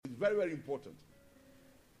very, very important.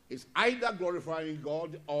 It's either glorifying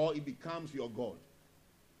God or it becomes your God.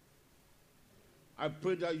 I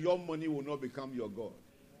pray that your money will not become your God.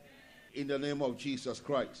 In the name of Jesus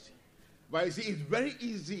Christ. But you see, it's very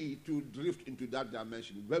easy to drift into that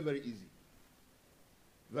dimension. Very, very easy.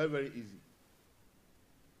 Very, very easy.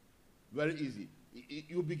 Very easy.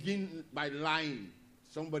 You begin by lying.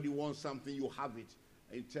 Somebody wants something, you have it.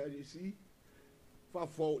 And you tell you, see,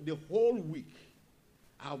 for the whole week,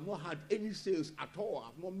 I have not had any sales at all. I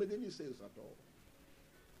have not made any sales at all.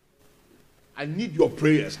 I need your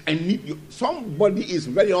prayers. I need you. Somebody is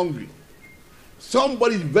very hungry.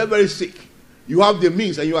 Somebody is very, very sick. You have the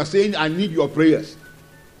means and you are saying, I need your prayers.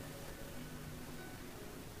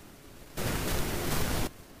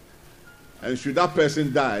 And should that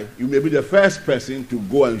person die, you may be the first person to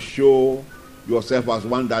go and show yourself as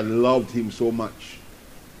one that loved him so much.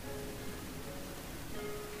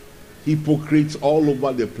 Hypocrites all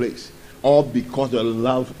over the place, all because of the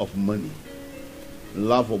love of money,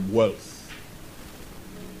 love of wealth.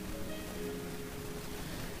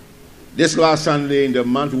 This last Sunday in the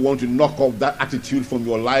month, we want to knock off that attitude from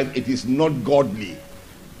your life. It is not godly.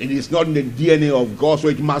 It is not in the DNA of God, so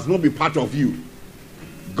it must not be part of you.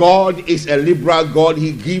 God is a liberal God.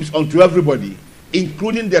 He gives unto everybody,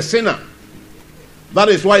 including the sinner. That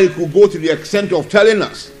is why he could go to the extent of telling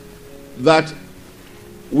us that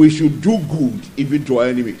we should do good even to our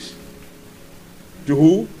enemies. To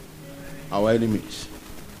who? Our enemies.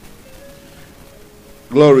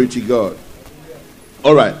 Glory to God.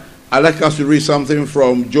 All right. I'd like us to read something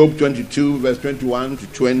from Job 22, verse 21 to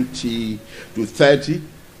 20 to 30.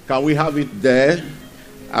 Can we have it there?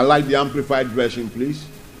 I like the Amplified Version, please.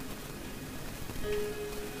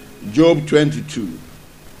 Job 22.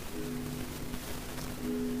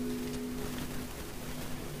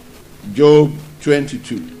 Job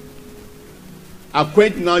 22.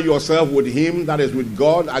 Acquaint now yourself with him, that is with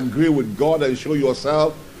God. Agree with God and show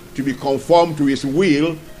yourself to be conformed to his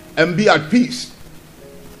will and be at peace.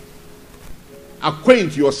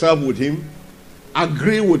 Acquaint yourself with him.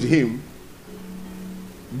 Agree with him.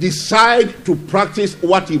 Decide to practice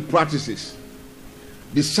what he practices.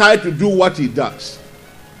 Decide to do what he does.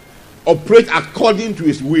 Operate according to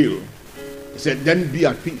his will. He said, then be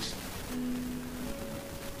at peace.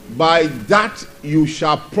 By that you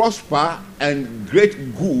shall prosper and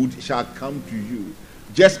great good shall come to you.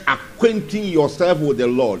 Just acquainting yourself with the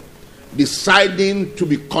Lord. Deciding to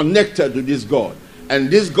be connected to this God. And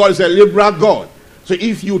this God is a liberal God. So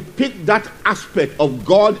if you pick that aspect of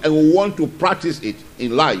God and want to practice it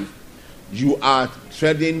in life, you are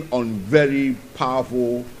treading on very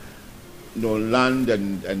powerful land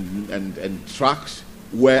and tracks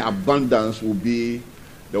where abundance will be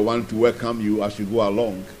the one to welcome you as you go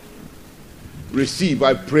along. Receive,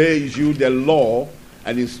 I praise you, the law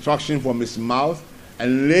and instruction from his mouth,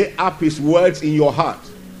 and lay up his words in your heart.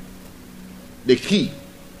 The key.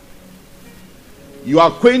 You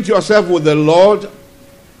acquaint yourself with the Lord.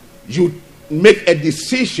 You make a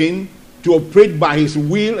decision to operate by his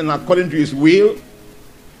will and according to his will.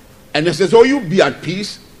 And it says, oh, you be at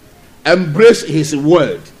peace. Embrace his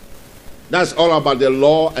word. That's all about the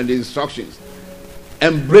law and the instructions.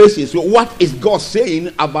 Embrace it. So what is God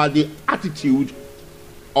saying about the attitude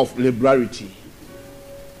of liberality?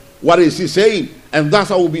 What is he saying? And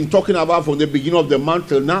that's what we've been talking about from the beginning of the month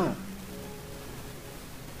till now.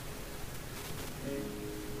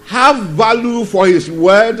 Have value for his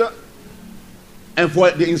word and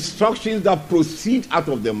for the instructions that proceed out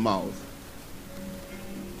of the mouth.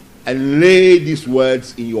 And lay these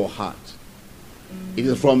words in your heart. It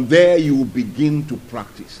is from there you will begin to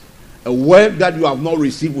practice. A word that you have not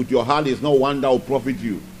received with your heart is not one that will profit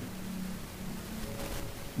you.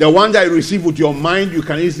 The one that you receive with your mind, you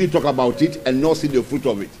can easily talk about it and not see the fruit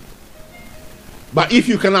of it. But if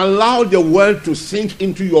you can allow the word to sink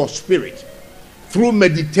into your spirit through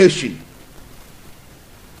meditation,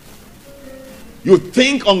 you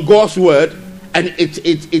think on God's word and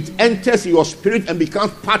it enters your spirit and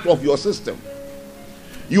becomes part of your system.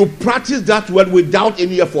 You practice that word without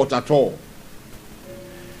any effort at all.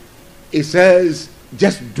 It says,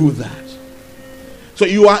 just do that. So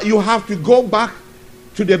you have to go back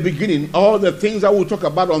to the beginning, all the things that we'll talk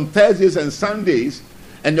about on Thursdays and Sundays,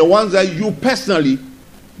 and the ones that you personally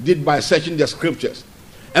did by searching the scriptures,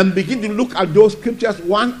 and begin to look at those scriptures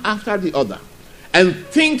one after the other, and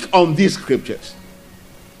think on these scriptures.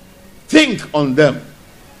 Think on them.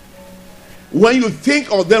 When you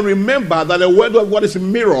think of them, remember that the word of God is a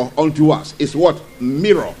mirror unto us. It's what?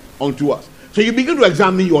 Mirror unto us. So you begin to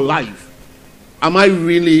examine your life. Am I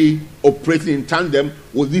really operating in tandem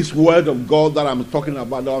with this word of God that I'm talking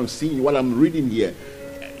about, that I'm seeing, what I'm reading here?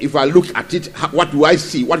 if I look at it, what do I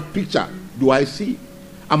see? What picture do I see?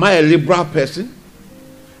 Am I a liberal person?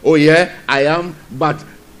 Oh yeah, I am, but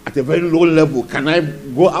at a very low level. Can I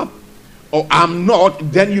go up? Or I'm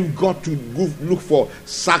not, then you've got to go look for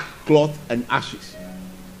sackcloth and ashes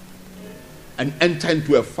and enter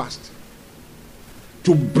into a fast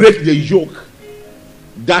to break the yoke,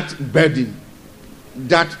 that burden,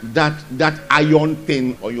 that iron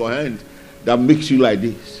thing on your hand that makes you like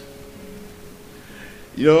this.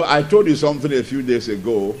 You know, I told you something a few days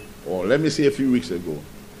ago, or let me say a few weeks ago.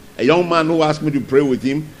 A young man who asked me to pray with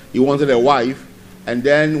him, he wanted a wife, and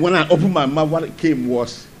then when I opened my mouth, what came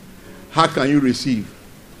was, how can you receive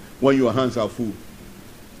when your hands are full?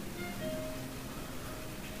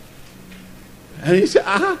 And he said,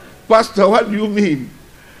 Pastor, what do you mean?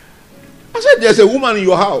 I said, there's a woman in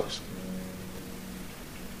your house.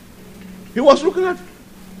 He was looking at,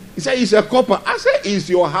 he said, it's a copper. I said, is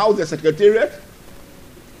your house the secretariat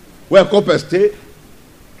where coppers stay?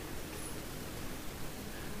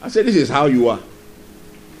 I said, this is how you are.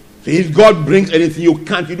 So if God brings anything, you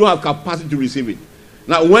don't have capacity to receive it.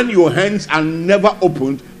 Now, when your hands are never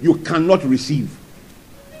opened, you cannot receive.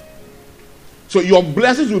 So your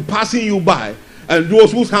blessings will be passing you by, and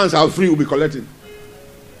those whose hands are free will be collecting.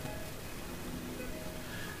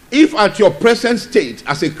 If at your present state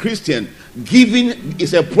as a Christian, giving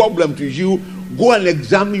is a problem to you, go and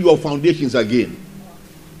examine your foundations again.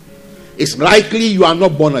 It's likely you are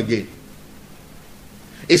not born again.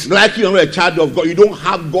 It's likely you're not a child of God. You don't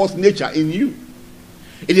have God's nature in you.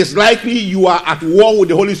 It is likely you are at war with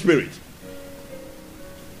the Holy Spirit.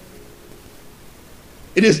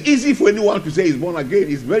 It is easy for anyone to say he's born again.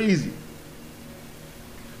 It's very easy.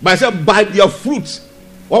 But I said, by their fruits,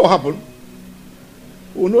 what will happen?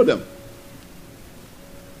 We'll know them.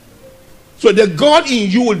 So the God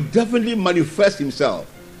in you will definitely manifest himself.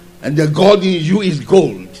 And the God in you is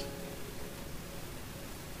gold.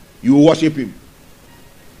 You worship him.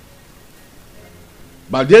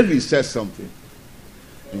 But David says something.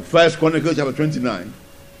 In 1 Chronicles chapter 29,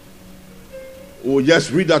 we'll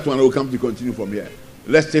just read that one and we'll come to continue from here.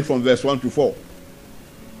 Let's take from verse 1 to 4.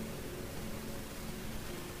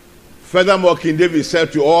 Furthermore, King David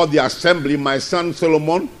said to all the assembly, my son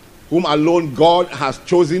Solomon, whom alone God has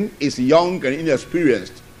chosen, is young and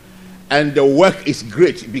inexperienced, and the work is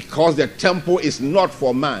great, because the temple is not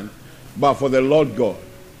for man, but for the Lord God.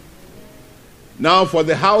 Now for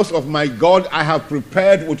the house of my God I have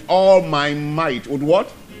prepared with all my might. With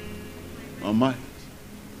what? My might.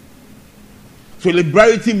 So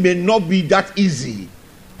liberality may not be that easy.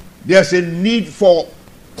 There's a need for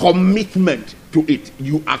commitment to it.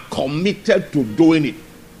 You are committed to doing it.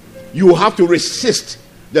 You have to resist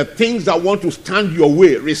the things that want to stand your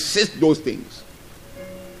way. Resist those things.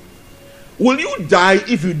 Will you die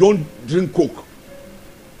if you don't drink Coke?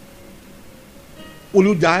 Will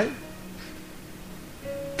you die?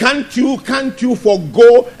 Can't you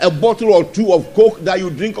forgo a bottle or two of Coke that you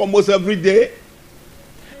drink almost every day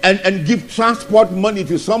and give transport money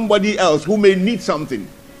to somebody else who may need something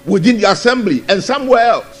within the assembly and somewhere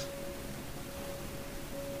else?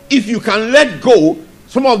 If you can let go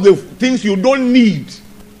some of the things you don't need,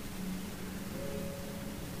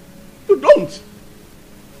 you don't.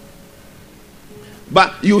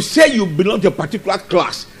 But you say you belong to a particular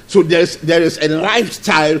class, so there is a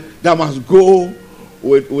lifestyle that must go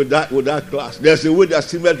with that class. There's a way that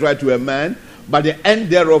seemeth right to a man, but the end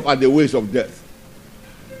thereof are the ways of death.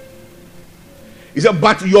 He said,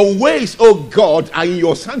 but your ways, O God, are in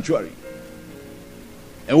your sanctuary.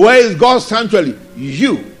 And where is God's sanctuary?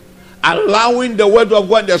 You. Allowing the word of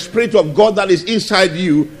God, the Spirit of God that is inside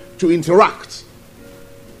you to interact.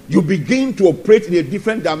 You begin to operate in a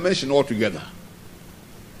different dimension altogether.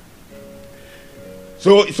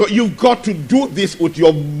 So you've got to do this with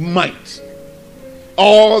your might.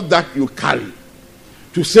 All that you carry.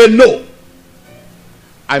 To say, no,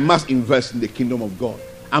 I must invest in the kingdom of God.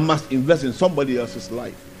 I must invest in somebody else's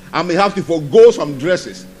life. I may have to forgo some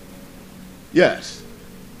dresses. Yes.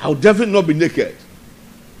 I'll definitely not be naked.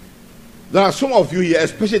 There are some of you here,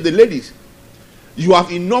 especially the ladies. You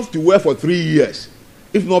have enough to wear for 3 years.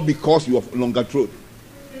 If not because you have longer throat.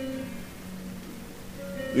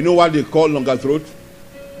 You know what they call longer throat?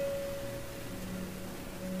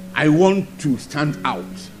 I want to stand out.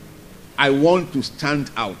 I want to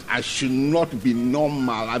stand out. I should not be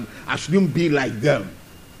normal. I shouldn't be like them.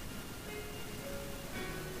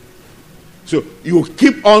 So you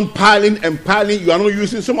keep on piling and piling. You are not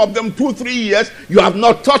using some of them 2-3 years. You have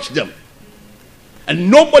not touched them.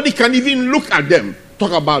 And nobody can even look at them.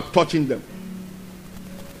 Talk about touching them.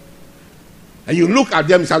 And you look at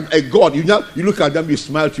them, it's like a God. You look at them, you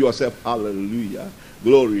smile to yourself. Hallelujah.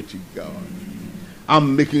 Glory to God.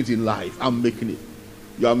 I'm making it in life. I'm making it.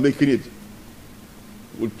 You are making it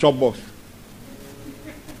with chop box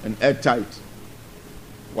and airtight,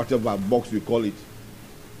 whatever box we call it.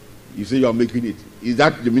 You say you are making it. Is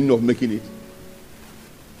that the meaning of making it?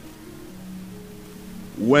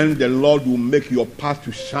 When the Lord will make your path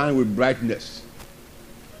to shine with brightness,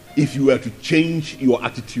 if you were to change your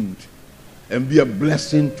attitude and be a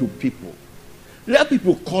blessing to people. Let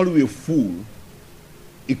people call you a fool.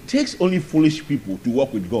 It takes only foolish people to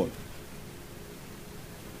walk with God.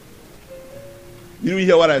 Did you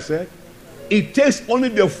hear what I said? It takes only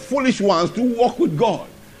the foolish ones to walk with God.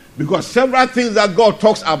 Because several things that God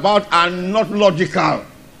talks about are not logical.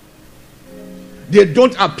 They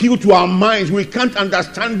don't appeal to our minds. We can't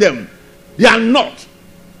understand them. They are not.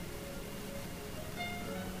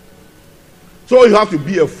 So you have to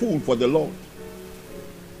be a fool for the Lord.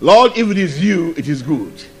 Lord, if it is you, it is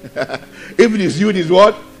good. If it is you, it is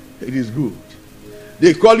what? It is good.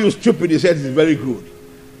 They call you stupid, they said it is very good.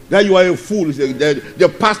 Now you are a fool.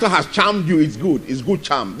 The pastor has charmed you, it's good. It's good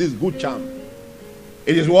charm. This is good charm.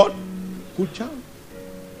 It is what? Good charm.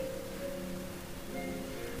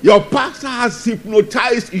 Your pastor has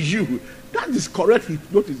hypnotized you. That is correct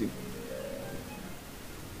hypnotism.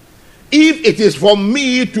 If it is for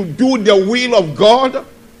me to do the will of God,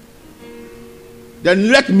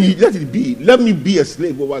 then let it be. Let me be a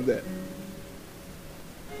slave over there.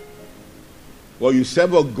 Well, you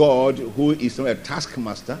serve a God who is not a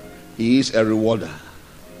taskmaster. He is a rewarder.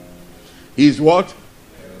 He is what?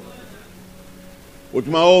 With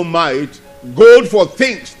my own might, gold for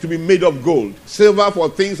things to be made of gold, silver for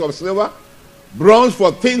things of silver, bronze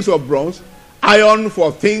for things of bronze, iron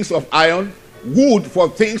for things of iron, wood for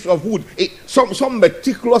things of wood. Some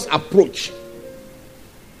meticulous approach.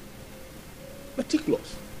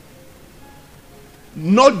 Meticulous.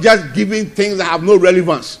 Not just giving things that have no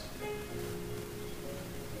relevance.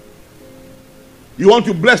 You want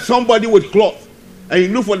to bless somebody with cloth, and you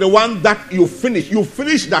look for the one that you finish. You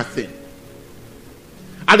finish that thing.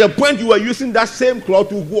 At the point you were using that same cloth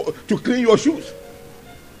to clean your shoes.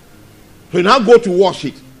 So you now go to wash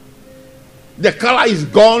it. The color is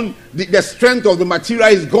gone. The strength of the material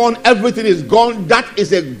is gone. Everything is gone. That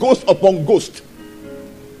is a ghost upon ghost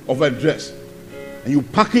of a dress. And you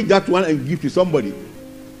package that one and give to somebody.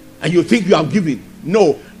 And you think you have given.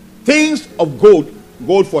 No. Things of gold.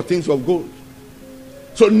 Gold for things of gold.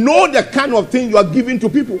 So know the kind of thing you are giving to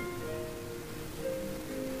people.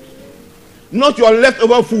 Not your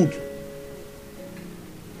leftover food.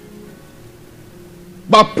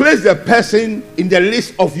 But place the person in the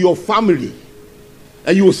list of your family.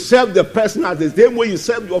 And you serve the person as the same way you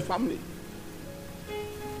serve your family.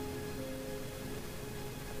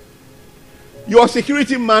 Your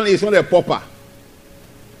security man is not a pauper.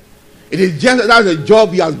 It is just that's a job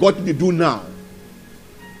he has got to do now.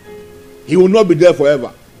 He will not be there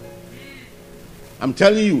forever. I'm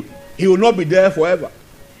telling you, he will not be there forever.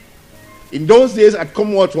 In those days at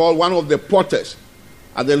Commonwealth Hall, one of the porters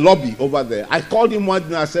at the lobby over there, I called him one day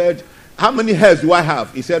and I said, how many hairs do I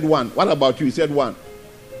have? He said 1. What about you? He said 1.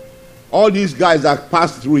 All these guys that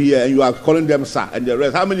passed through here and you are calling them sir and the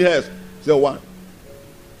rest, how many hairs? He said 1.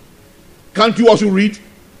 Can't you also read?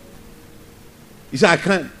 He said, I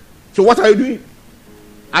can. So what are you doing?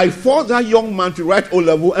 I forced that young man to write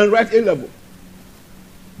O-level and write A-level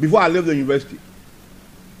before I left the university.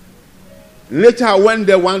 Later I went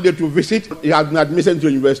there one day to visit. He had been admitted to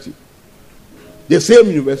the university. The same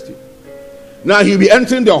university. Now he'll be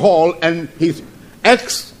entering the hall and his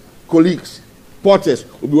ex-colleagues, porters,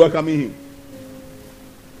 will be welcoming him.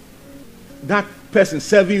 That person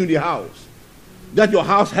serving you in the house, that your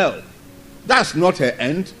house help, that's not her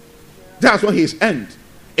end. That's not his end.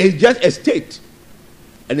 It's just a state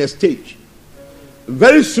and a stage.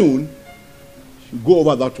 Very soon, you go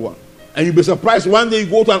over that one. And you'll be surprised one day you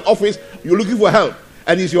go to an office, you're looking for help,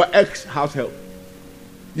 and it's your ex-house help.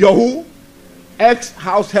 Your who?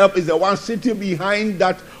 Ex-house help is the one sitting behind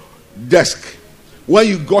that desk. When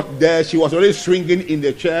you got there, she was already swinging in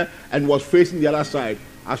the chair and was facing the other side.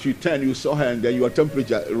 As you turned, you saw her, and then your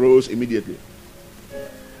temperature rose immediately.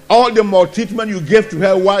 All the maltreatment you gave to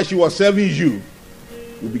her while she was serving you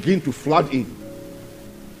will begin to flood in.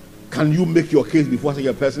 Can you make your case before such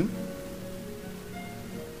a person?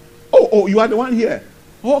 Oh, you are the one here.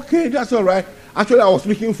 Okay, that's all right. Actually, I was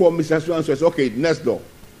looking for Mr. So-and-so. Okay, next door.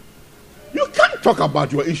 You can't talk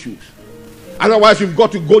about your issues. Otherwise, you've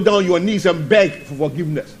got to go down on your knees and beg for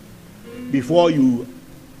forgiveness before you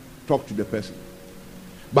talk to the person.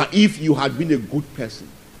 But if you had been a good person,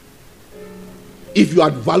 if you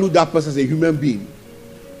had valued that person as a human being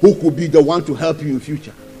who could be the one to help you in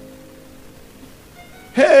future,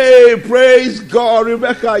 Hey, praise God,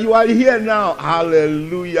 Rebecca, you are here now.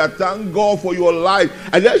 Hallelujah. Thank God for your life.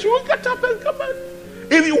 And then she will get up and come out.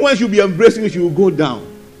 Even when she'll be embracing you, she will go down.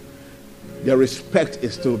 The respect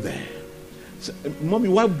is still there. So, Mommy,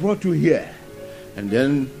 what brought you here? And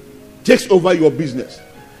then takes over your business.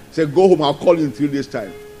 Say, go home, I'll call you in 3 days'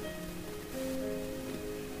 time.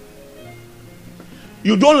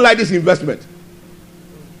 You don't like this investment.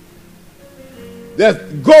 There's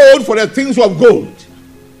gold for the things of gold.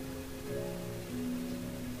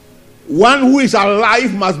 One who is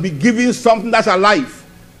alive must be given something that's alive.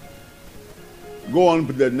 Go on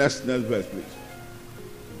to the next verse, please.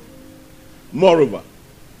 Moreover,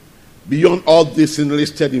 beyond all this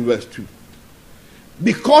enlisted in verse 2,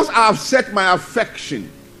 because I have set my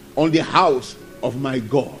affection on the house of my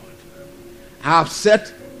God. I have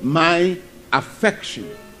set my affection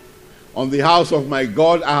on the house of my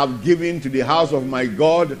God. I have given to the house of my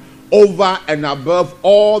God over and above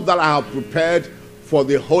all that I have prepared for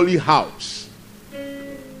the holy house,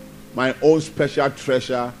 my own special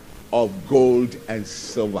treasure of gold and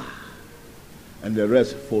silver. And the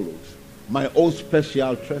rest follows. My own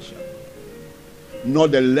special treasure,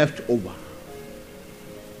 not the leftover.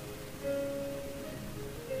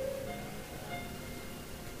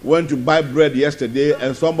 Went to buy bread yesterday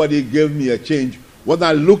and somebody gave me a change. When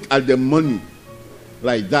I looked at the money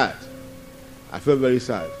like that, I felt very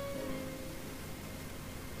sad.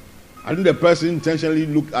 I think the person intentionally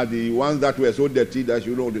looked at the ones that were so dirty that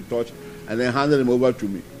you know the touch and then handed them over to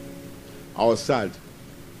me. I was sad.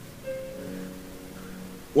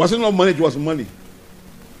 Was it not money? It was money.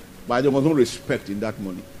 But there was no respect in that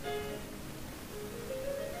money.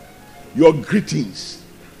 Your greetings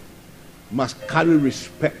must carry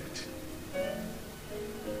respect.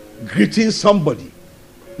 Greeting somebody,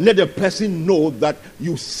 let the person know that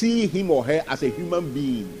you see him or her as a human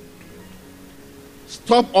being.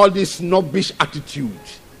 Stop all this snobbish attitude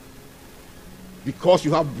because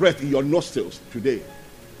you have breath in your nostrils today,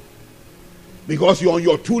 because you're on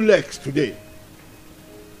your 2 legs today,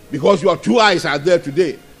 because your 2 eyes are there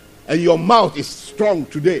today, and your mouth is strong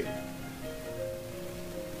today.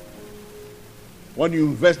 When you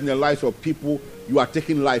invest in the lives of people, you are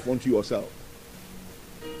taking life onto yourself.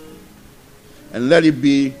 And let it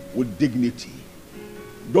be with dignity.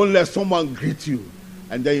 Don't let someone greet you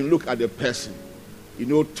and then you look at the person, you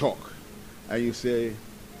know, talk, and you say,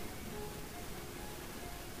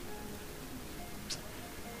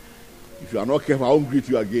 if you are not careful, I won't greet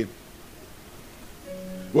you again.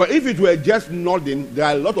 Well, if it were just nodding, there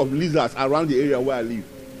are a lot of lizards around the area where I live.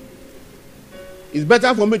 It's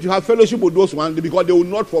better for me to have fellowship with those ones because they will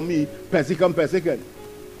nod for me per second.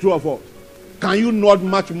 True or false? Can you nod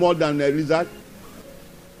much more than a lizard?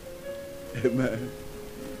 Amen.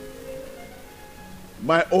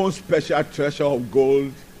 My own special treasure of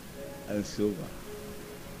gold and silver.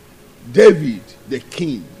 David, the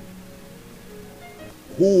king,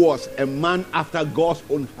 who was a man after God's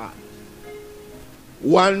own heart.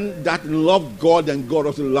 One that loved God and God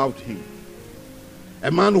also loved him. A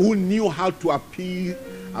man who knew how to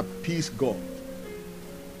appease God.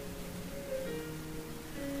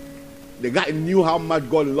 The guy knew how much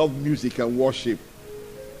God loved music and worship.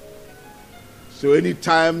 So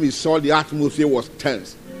anytime he saw the atmosphere was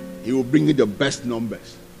tense, he would bring in the best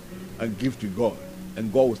numbers and give to God.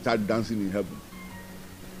 And God would start dancing in heaven.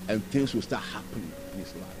 And things will start happening in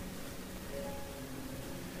his life.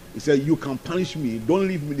 He said, you can punish me. Don't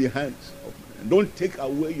leave me in the hands of men. Don't take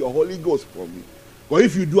away your Holy Ghost from me. But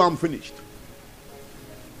if you do, I'm finished.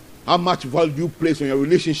 How much value do you place on your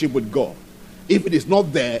relationship with God? If it is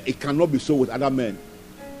not there, it cannot be so with other men.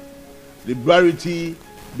 Liberality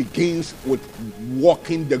begins with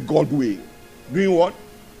walking the God way. Doing what?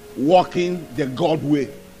 Walking the God way.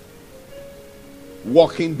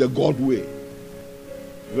 Walking the God way.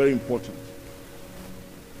 Very important.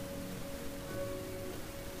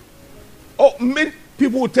 Oh, many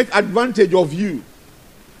people will take advantage of you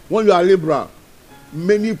when you are liberal.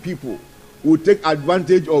 Many people will take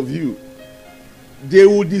advantage of you. They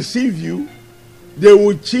will deceive you. They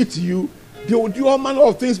will cheat you. They will do all manner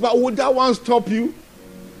of things. But would that one stop you?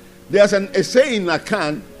 There's a saying in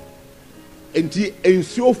Akan, if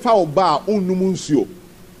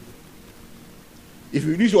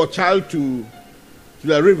you lead your child to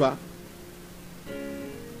the river,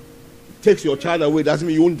 takes your child away, doesn't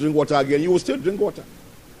mean you won't drink water again. You will still drink water.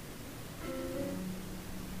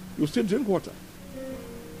 You will still drink water.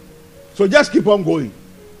 So just keep on going.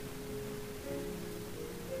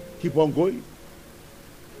 Keep on going.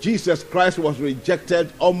 Jesus Christ was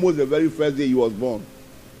rejected almost the very first day he was born.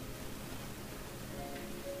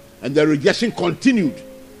 And the rejection continued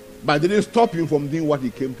But it didn't stop him from doing what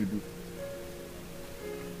he came to do.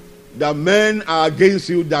 That men are against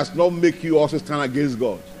you does not make you also stand against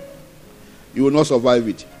God. You will not survive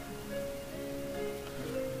it.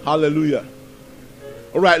 Hallelujah.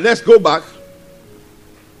 All right, let's go back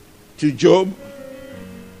to Job.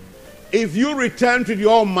 If you return to the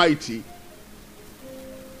Almighty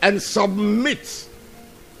and submit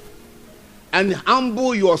and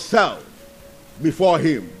humble yourself before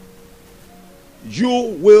Him,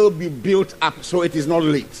 you will be built up. So it is not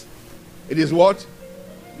late. It is what?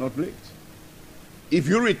 Not late. If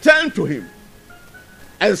you return to Him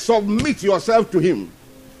and submit yourself to Him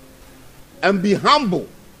and be humble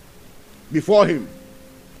before Him,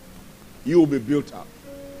 you will be built up.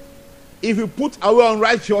 If you put away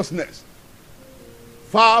unrighteousness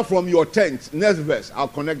far from your tent, next verse, I'll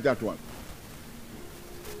connect that one.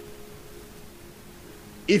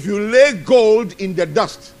 If you lay gold in the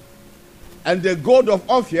dust, and the gold of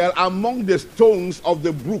Ophir among the stones of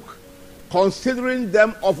the brook, considering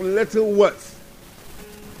them of little worth.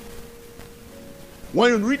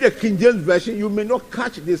 When you read the King James Version, you may not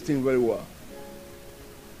catch this thing very well.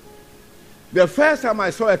 The first time I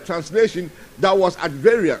saw a translation that was at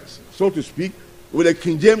variance, so to speak, with the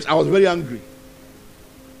King James, I was very angry.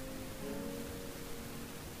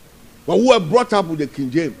 But who were brought up with the King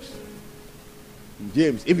James? King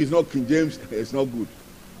James. If it's not King James, it's not good.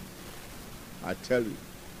 I tell you.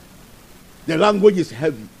 The language is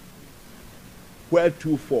heavy. Where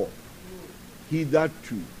to for? He that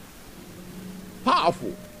too.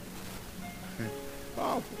 Powerful.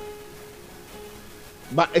 Powerful.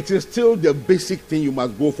 But it is still the basic thing you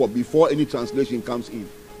must go for before any translation comes in.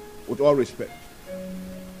 With all respect.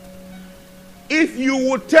 If you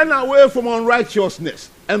would turn away from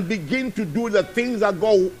unrighteousness and begin to do the things that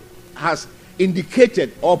God has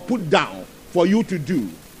indicated or put down for you to do,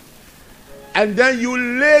 and then you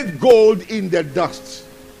lay gold in the dust,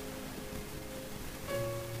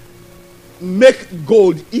 make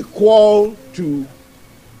gold equal to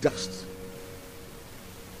dust,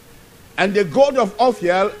 and the gold of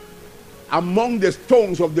Ophir among the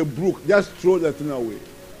stones of the brook, just throw the thing away,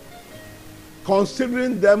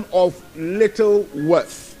 considering them of little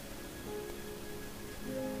worth.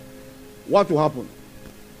 What will happen?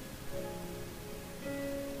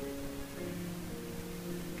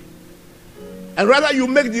 And rather you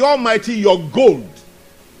make the Almighty your gold.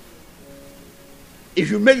 If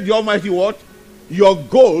you make the Almighty what? Your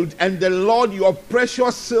gold, and the Lord your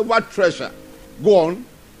precious silver treasure. Go on.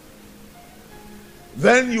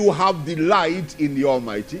 Then you have delight in the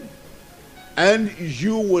Almighty, and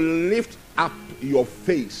you will lift up your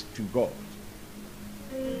face to God.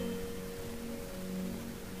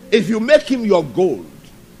 If you make Him your gold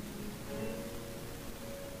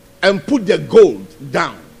and put the gold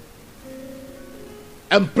down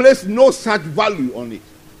and place no such value on it,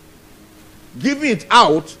 giving it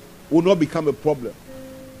out will not become a problem.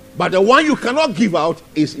 But the one you cannot give out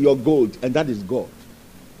is your gold, and that is God.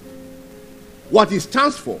 What He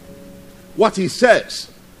stands for, what He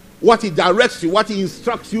says, what He directs you, what He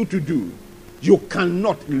instructs you to do, you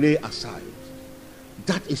cannot lay aside.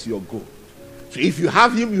 That is your gold. So if you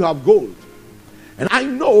have Him, you have gold. And I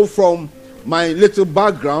know from my little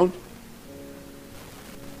background,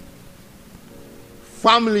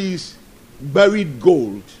 families buried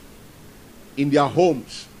gold in their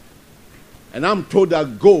homes. And I'm told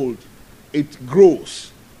that gold, it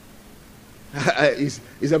grows.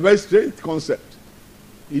 It's a very strange concept.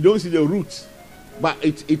 You don't see the roots, but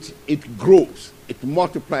it grows. It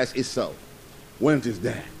multiplies itself when it is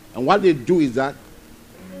there. And what they do is that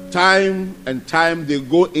time and time they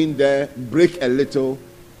go in there, break a little,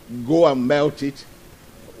 go and melt it.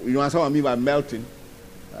 You understand what I mean by melting?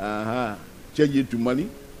 Change it to money.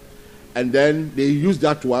 And then they use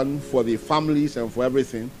that one for the families and for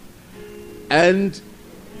everything. And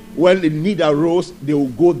when the need arose, they will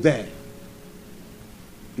go there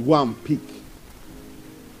to go and pick.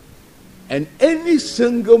 And any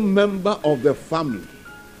single member of the family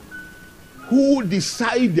who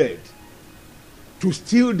decided to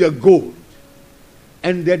steal the gold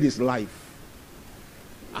ended his life.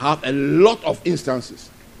 I have a lot of instances.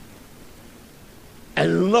 A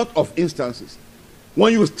lot of instances.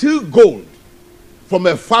 When you steal gold from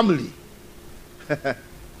a family,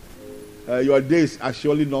 your days are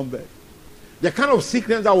surely numbered. The kind of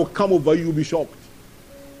sickness that will come over you will be shocked.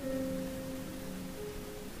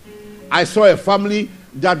 I saw a family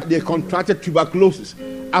that they contracted tuberculosis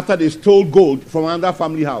after they stole gold from another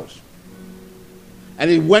family house. And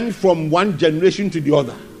it went from one generation to the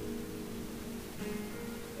other.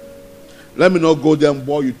 Let me not go there and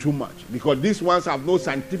bore you too much, because these ones have no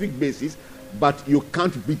scientific basis, but you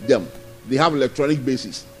can't beat them. They have electronic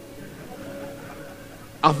bases.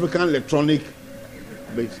 African electronic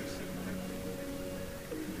bases.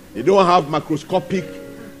 They don't have microscopic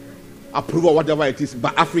approval, whatever it is,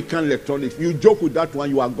 but African electronics. You joke with that one,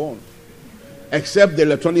 you are gone. Except the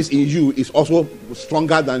electronics in you is also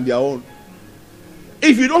stronger than their own.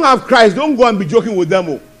 If you don't have Christ, don't go and be joking with them.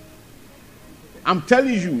 Oh. I'm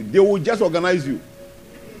telling you, they will just organize you.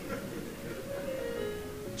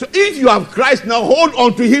 So if you have Christ now, hold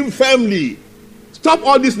on to him firmly. Stop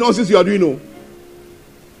all this nonsense you are doing now.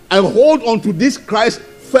 And hold on to this Christ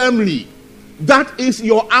firmly. That is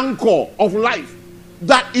your anchor of life.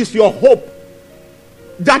 That is your hope.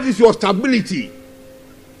 That is your stability.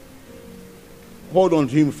 Hold on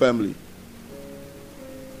to him firmly.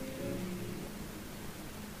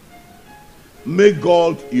 Make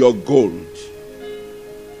God your gold.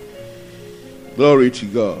 Glory to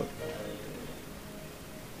God.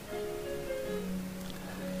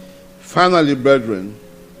 Finally, brethren,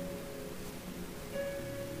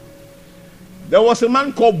 there was a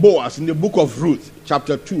man called Boaz in the book of Ruth,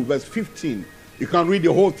 chapter 2, verse 15. You can read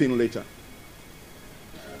the whole thing later.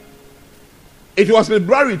 It was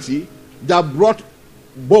liberality that brought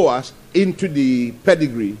Boaz into the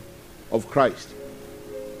pedigree of Christ.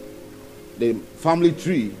 The family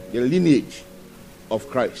tree, the lineage of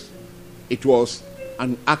Christ. It was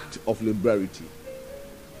an act of liberality.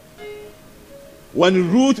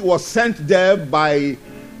 When Ruth was sent there by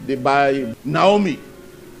Naomi,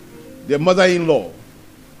 the mother-in-law,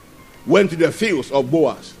 went to the fields of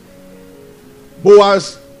Boaz.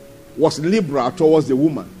 Boaz was liberal towards the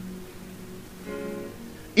woman.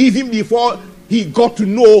 Even before he got to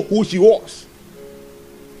know who she was.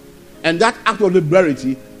 And that act of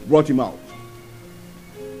liberality brought him out.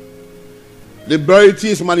 Liberality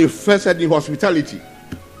is manifested in hospitality.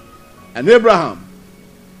 And Abraham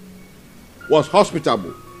was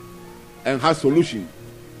hospitable and had solution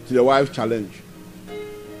to the wife's challenge.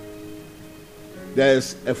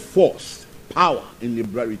 There's a force, power in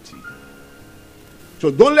liberality.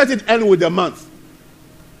 So don't let it end with the month.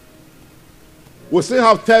 We'll still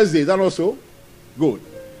have Thursday, is that also? Good.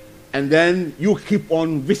 And then you keep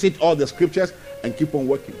on, visit all the scriptures and keep on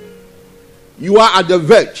working. You are at the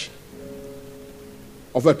verge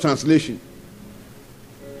of a translation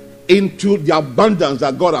into the abundance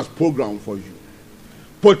that God has programmed for you.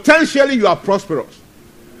 Potentially you are prosperous,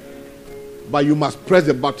 but you must press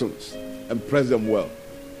the buttons and press them well.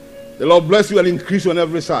 The Lord bless you and increase you on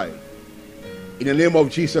every side in the name of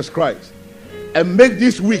Jesus Christ, and make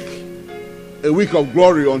this week a week of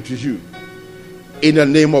glory unto you in the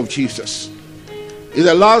name of Jesus. It's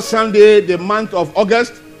the last Sunday, the month of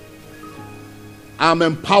August. I'm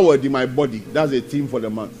empowered in my body. That's the theme for the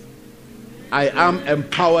month. I am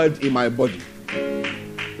empowered in my body.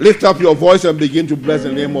 Lift up your voice and begin to bless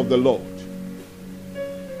the name of the Lord.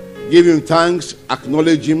 Give him thanks.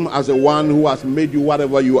 Acknowledge him as the one who has made you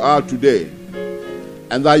whatever you are today.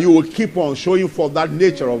 And that you will keep on showing forth that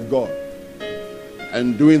nature of God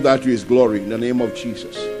and doing that to his glory in the name of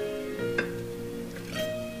Jesus.